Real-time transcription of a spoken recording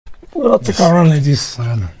We'll take around like this.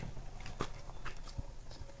 I know.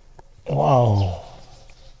 Wow.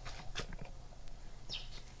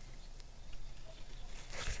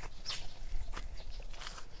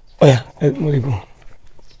 Oh yeah, let me go.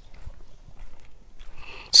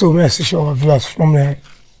 So may I see your viewers from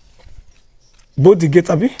both the gate,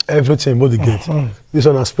 Abi? Everything, both the gate. This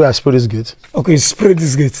one I spray this gate. Okay, spray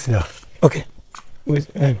this gate. Yeah. Okay. Wait.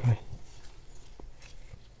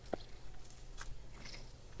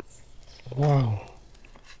 Wow.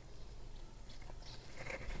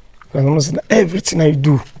 Because almost everything I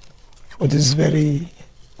do for this very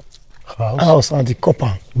house and the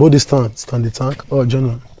copper. Both the stand the tank or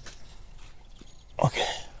general. Okay.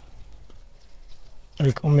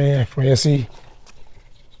 I come here from here, see,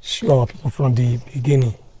 show our people from the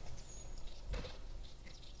beginning.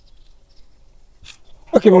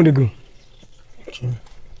 Okay, where do you go? Okay.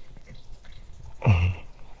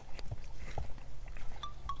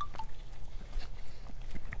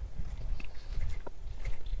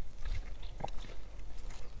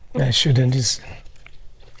 I show them this.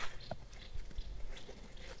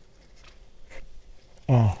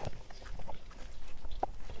 Oh.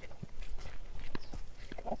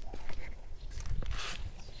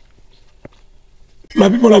 My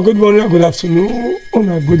people, good morning, good afternoon,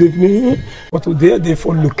 good evening. But today, they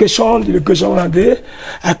for location, the location are there.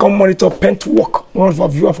 I come monitor paint work. One of our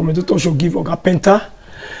viewers from Eduto should give Oga painter.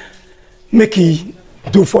 Make he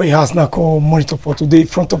do for his house now, call monitor for today. In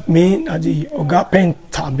front of me, at the Oga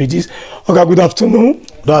painter be this. Oga, good afternoon.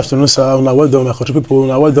 Good afternoon, sir. Well done, my country people.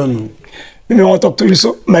 Well done. I want to talk to you,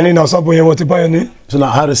 so my name is Saboye. What about your name? So now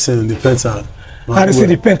Harrison, the painter. Harrison,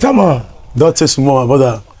 the painter, man. Don't take more,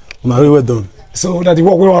 brother. Very well done. So that the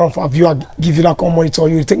work we want for viewer give you that come monitor.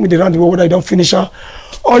 You take me around the world whether I don't finish her,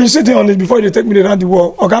 or you sit there on it before you take me around the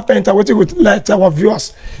world. Oga painter, what you would like our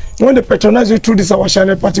viewers when they patronize you through this our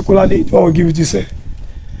channel, particularly when we give you this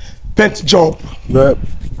paint job. But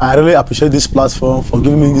I really appreciate this platform for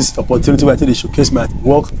giving me this opportunity where I take to showcase my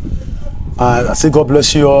work. I say God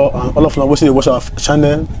bless you all, and all of you watching watch our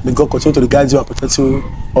channel. May God continue to guide you and protect you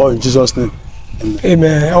all in Jesus' name. Amen.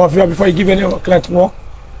 Amen. Our viewer, before you give any client work,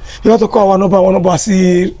 you have to call our number,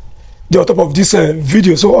 see the on top of this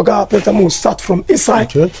video. So Oga painter will start from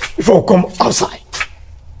inside before we come outside.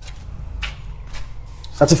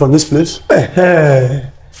 Starting from this place.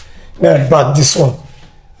 Back this one.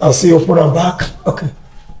 I'll see you open and back. Okay.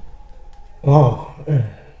 Wow. Okay.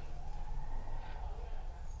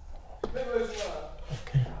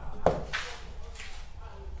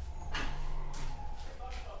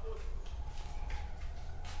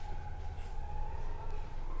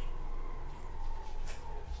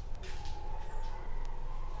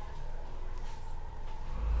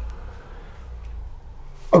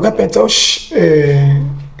 Oga painter,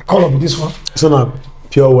 color with this one. So now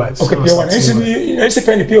pure white. Okay, pure white. You see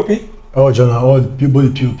penny POP? Oh, John, all the people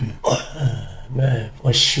POP. Man,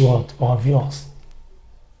 for sure, to our viewers.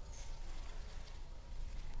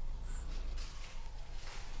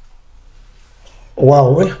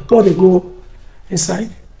 Wow, where they go inside?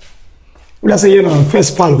 Will I say you know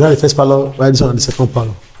first panel? That's the first panel, right? This one on the second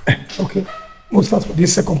panel. Okay, we'll start with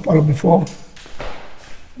this second panel before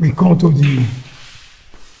we come to the.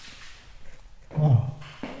 Wow.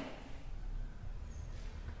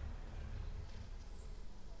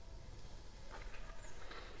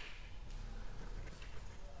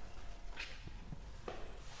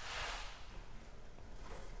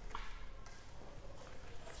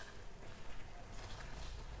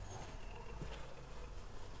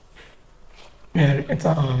 Yeah,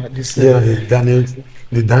 enter this. Yeah,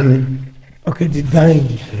 the dining. Okay, the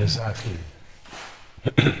dining. Exactly.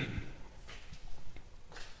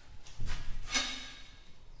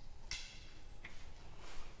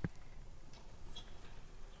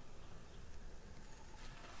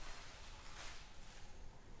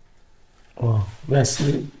 Wow,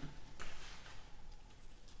 merci.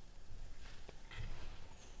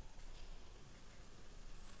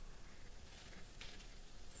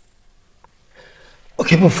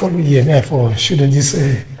 Okay, but follow me here, therefore, shouldn't this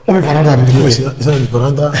let me veranda. Is that the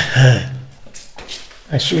veranda?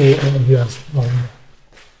 I show you all of yours.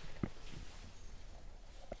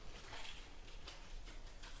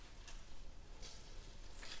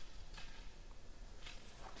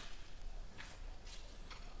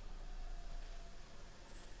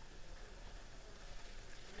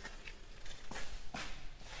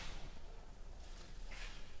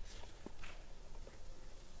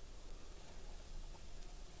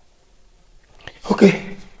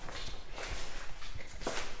 Okay.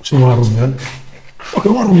 So one room, yeah? Okay,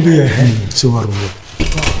 one room there. So one room, yeah.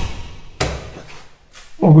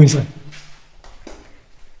 We'll go inside.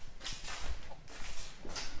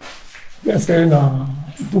 Let's say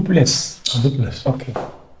duplex. Duplex. Okay.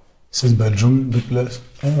 6-bedroom duplex.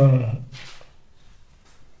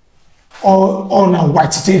 All on a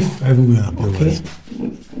white teeth. Everywhere. Okay.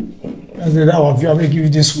 That's the our view. I will give you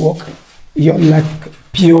this work. You're like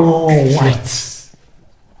pure white.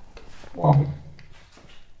 Wow.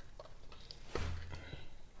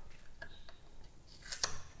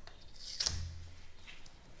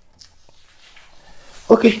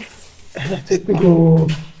 Okay. Take me go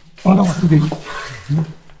under what today.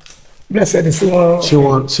 Let's say the same one. She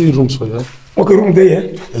want 3 rooms for you. Okay, room there.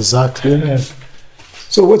 Yeah? Exactly. Yes.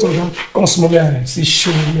 So wait on that. Come small here. See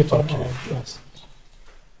show me to yes.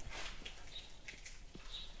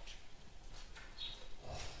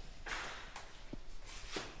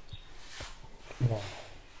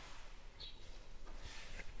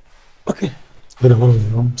 Okay. Then one of the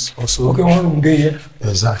rooms also. Okay, one room there. Yeah?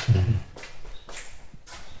 Exactly.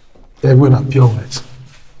 Everywhere are pure white.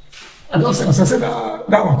 I don't say, as I said,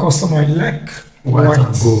 that one customer like White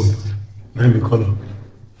and gold. Maybe color.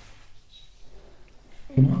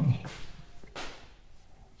 Wow.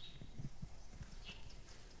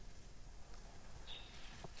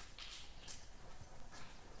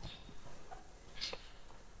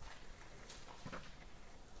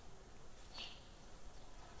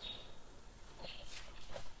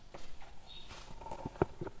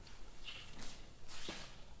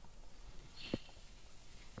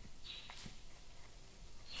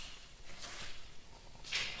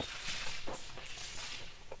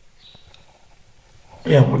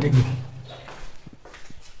 Yeah, what they go?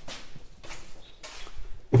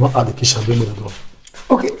 You want to add the kitchen, bring me the door.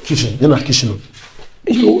 Okay. Kitchen, you're not kitchen.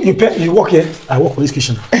 You work here? I work for this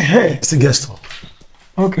kitchen. It's a guest hall.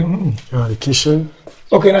 Okay. You're the kitchen.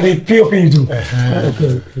 Okay, now the POP you do.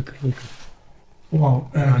 Okay. Wow.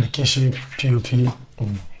 You're the kitchen, POP.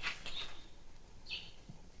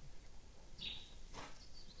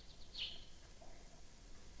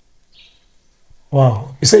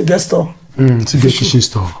 Wow. You say guest store? It's a good kitchen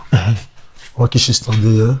store. Or kitchen store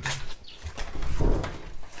there.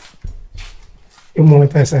 You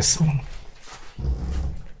monitor SS. Okay,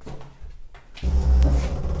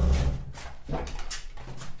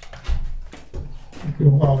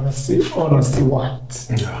 wow, that's the honestly white.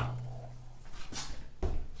 Yeah.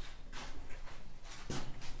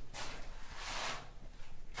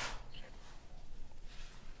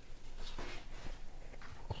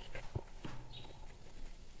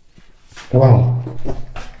 Wow.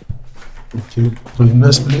 Okay. So the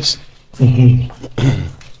next place.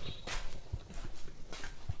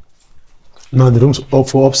 Now the rooms up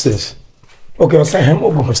for upstairs. Okay, I'll say him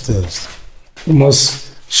over. Upstairs. You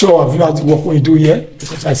must show our viewers the work we do here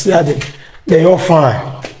because I see how they all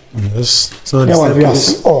fine. Yes. So Yeah, the our viewers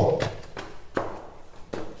staircase. see all.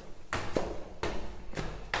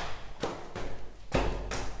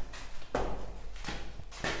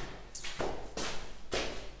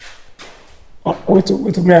 Wait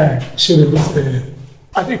to me, I show you this.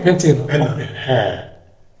 I think painting.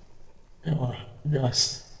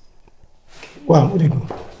 Yes. Wow, where they go?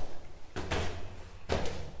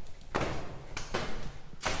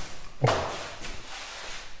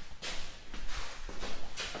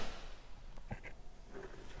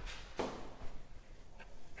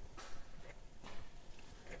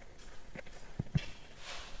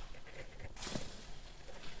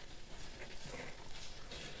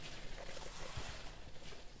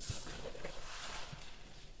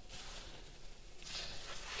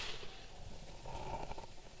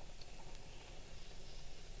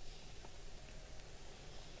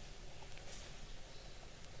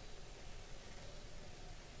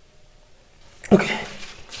 Okay.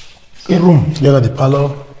 A room. Together the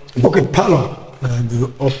parlor. Okay, parlor. And the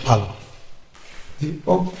up parlor. The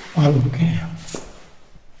parlor. Okay.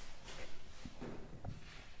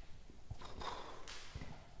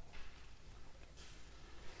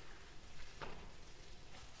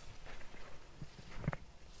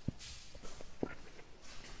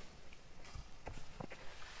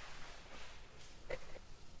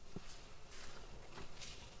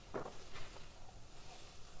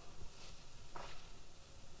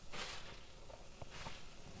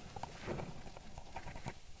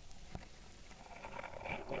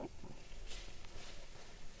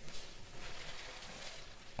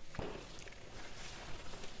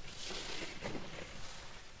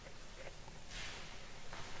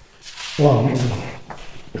 Wow.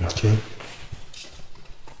 Okay.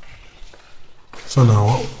 So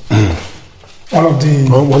now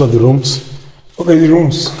one of the rooms. Okay, the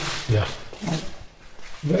rooms. Yeah.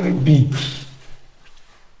 Very big.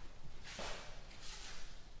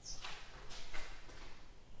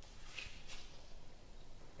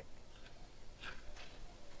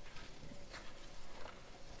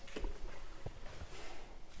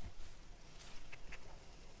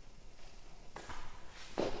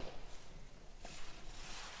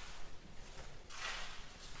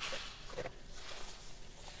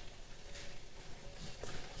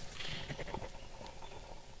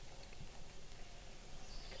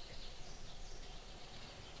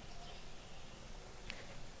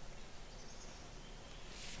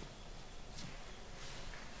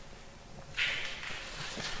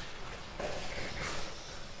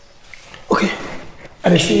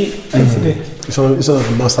 I see there. It's on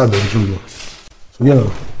the master bedroom. So yeah.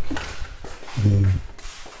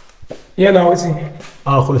 Yeah, now what's in?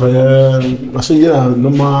 I call it I say yeah,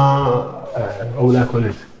 normal how would I call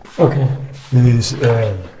it? Okay. This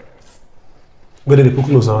where they put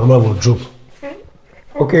clothes on normal wardrobe.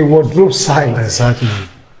 Okay, wardrobe side. Exactly.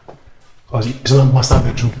 Because it's not master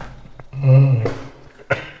bedroom.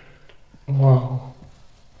 Wow.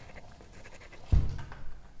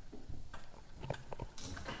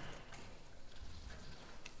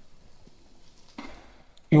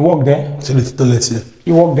 You work there? See the toilet here.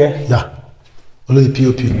 You work there? Yeah. Only the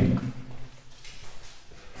POP.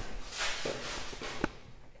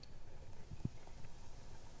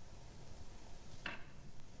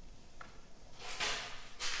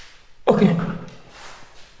 Okay.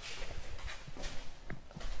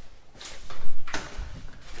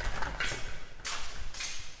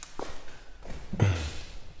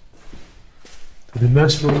 To the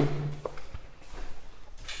next room.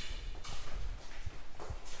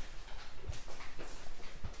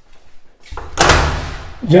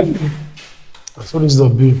 Gently. So this is the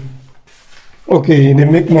bill. Okay, they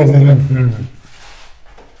make noise.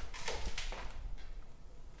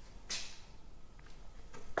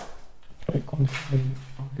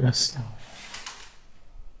 Yes.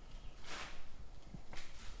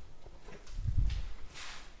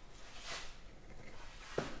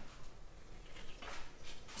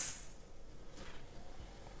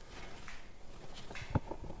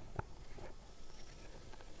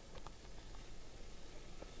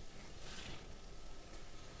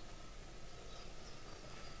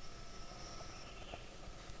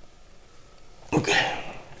 Okay.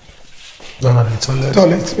 No, the toilet.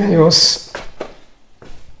 Toilet, yours.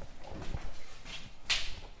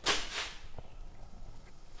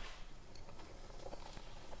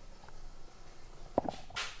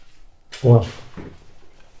 Wow.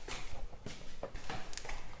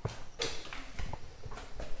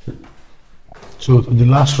 So the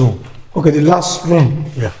last room. Okay, the last room.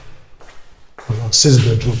 Yeah. 6th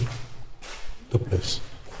bedroom. Duplex.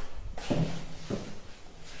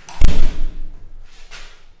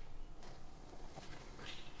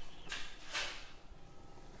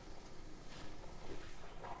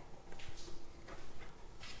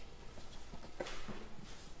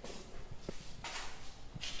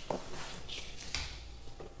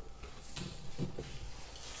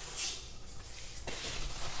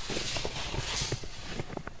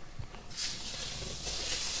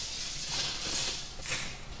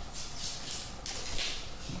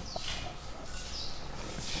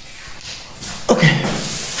 Okay.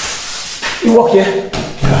 You work here?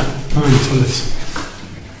 Yeah. I'm in the toilet.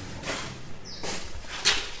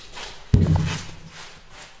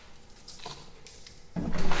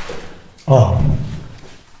 Oh.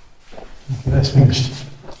 That's finished.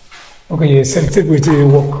 Okay, you selected with the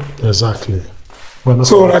work. Exactly. Well, not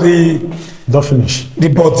So that the don't finish.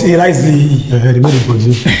 body lies the The remaining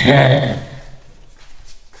body.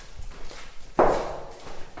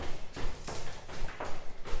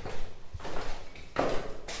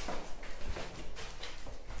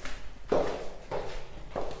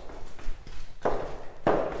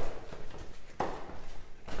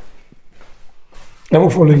 Let me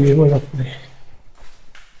follow you. Let me follow you.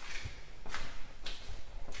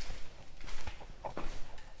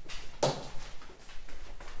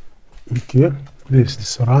 Okay. This is the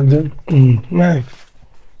surrounding.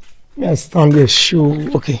 Yeah, stand there, show.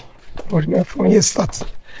 Okay. But from here start.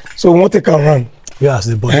 So we want to take a run. Yes,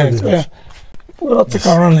 the body. So, yeah. We'll not take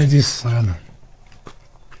a run like this.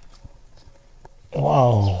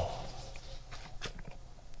 Wow.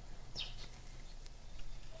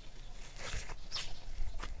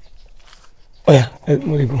 Oh yeah, let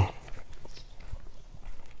me go.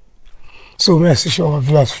 So may I see show our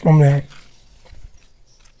viewers from there.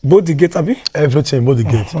 Both the gate, Abi? Everything, both the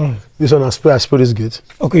gate. This one, I spray this gate.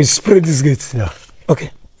 Okay, spray this gate. Yeah.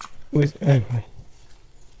 Okay. Wait, wait.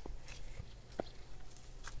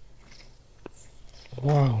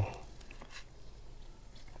 Wow.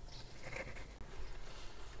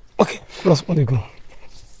 Okay, plus one go.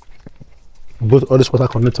 Both all this water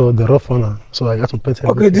connector, the rough one, so I got to paint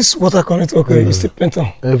everything. Okay, this water connector, okay, you still paint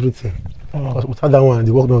on. Everything. Because without that one,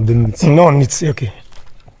 the work not doing it. No, it's okay.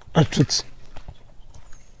 And truth.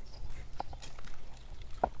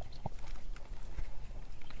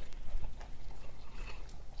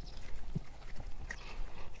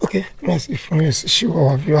 Okay, merci from you, show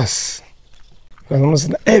our viewers. Because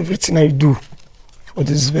almost everything I do for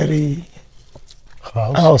this very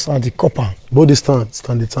house and the copper. Both the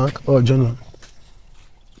stand the tank, or journal.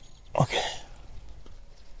 Okay.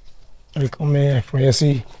 I come here from you,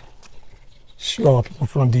 see, show our people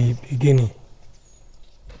from the beginning.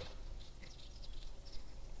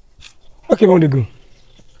 Okay, where they go?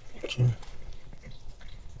 Okay.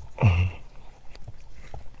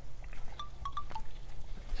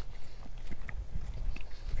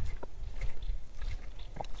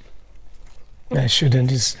 I show them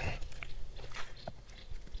this.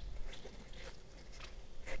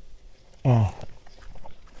 Oh.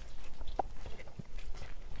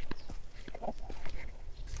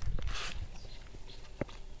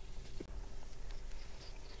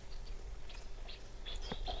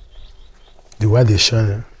 The white they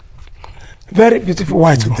shine. Very beautiful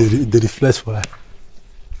white. They reflect white.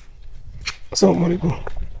 So Morigo.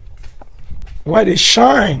 Why they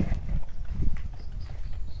shine?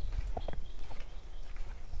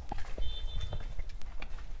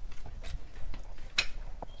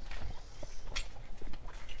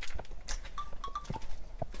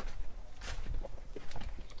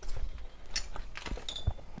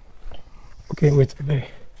 Okay, wait a minute.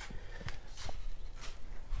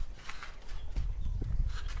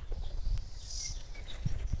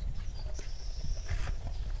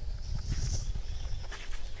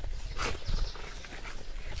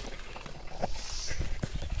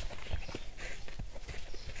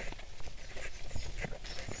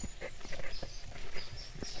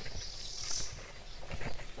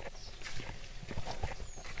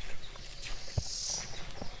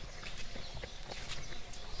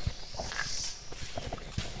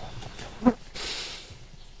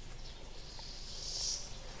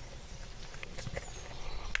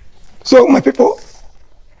 So my people,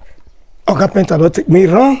 Oga Painter don't take me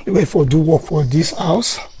wrong. They wait for do work for this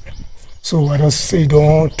house. So I don't say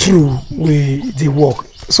don't true with the work.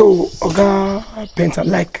 So Oga Painter,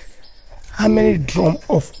 like how many drum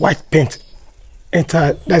of white paint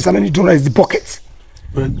enter? There's how many drum is the bucket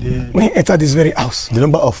But when you enter this very house? the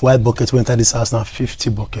number of white buckets went enter this house now 50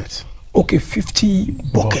 buckets. Okay, 50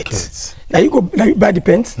 buckets. Now you buy the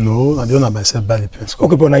paint? No, I don't have myself buy the paint.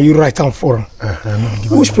 Okay, but now you write down for them.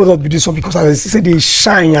 Which product be this one? Because I say they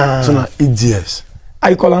shine. So now EDS. How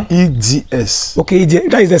you call them? EDS. Okay,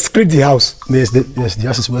 that is the screed the house. Yes, the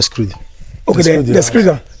house is well screened. Okay, the screed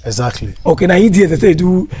them. Exactly. Okay, now EDS they say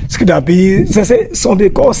do screed and be say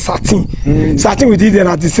something called satin. Satin with EDS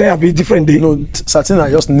at the same be different day. No, satin are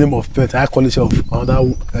just name of paint, high quality of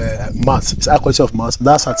another matte. It's high quality of matte.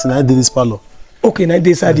 That satin I did this parlor. Okay, now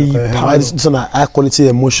they say the power. This one high quality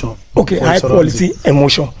emotion. Okay, high quality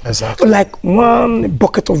emotion. Exactly. Like one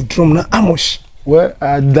bucket of drum now, how much? Well,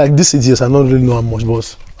 like this EDS, I don't really know how much,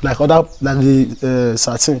 but like other like the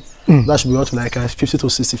satin, that should be up to like 50 to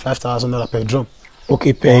 65,000 dollars per drum.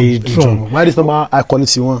 Okay, per drum. Why this number high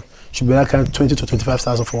quality one should be like 20 to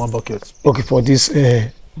 25,000 for one bucket. Okay, for this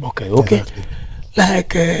bucket. Okay. Exactly.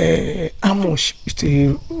 Like how much you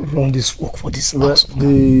still run this work for this house?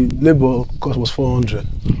 The labor cost was 400.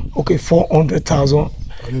 Okay, 400,000.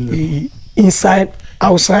 Inside,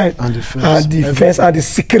 outside, And the fence. fence and the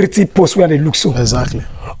security post where they look so. Exactly.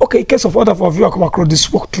 Okay, in case of other for viewer come across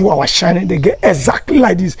this work through our channel, they get exactly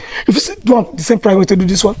like this. If you do the same price way to do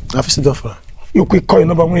this one, I've still done for that. you quick call your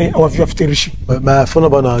number when our viewer to reach you. My phone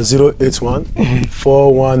number now is 081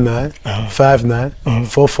 419 59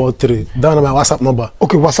 443. That is my WhatsApp number.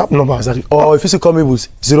 Okay, WhatsApp number. Exactly. Or if you still call me with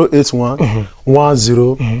 081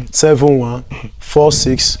 10 71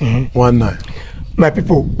 46 19. My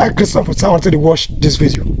people, I Christopher, I want to watch this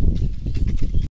video.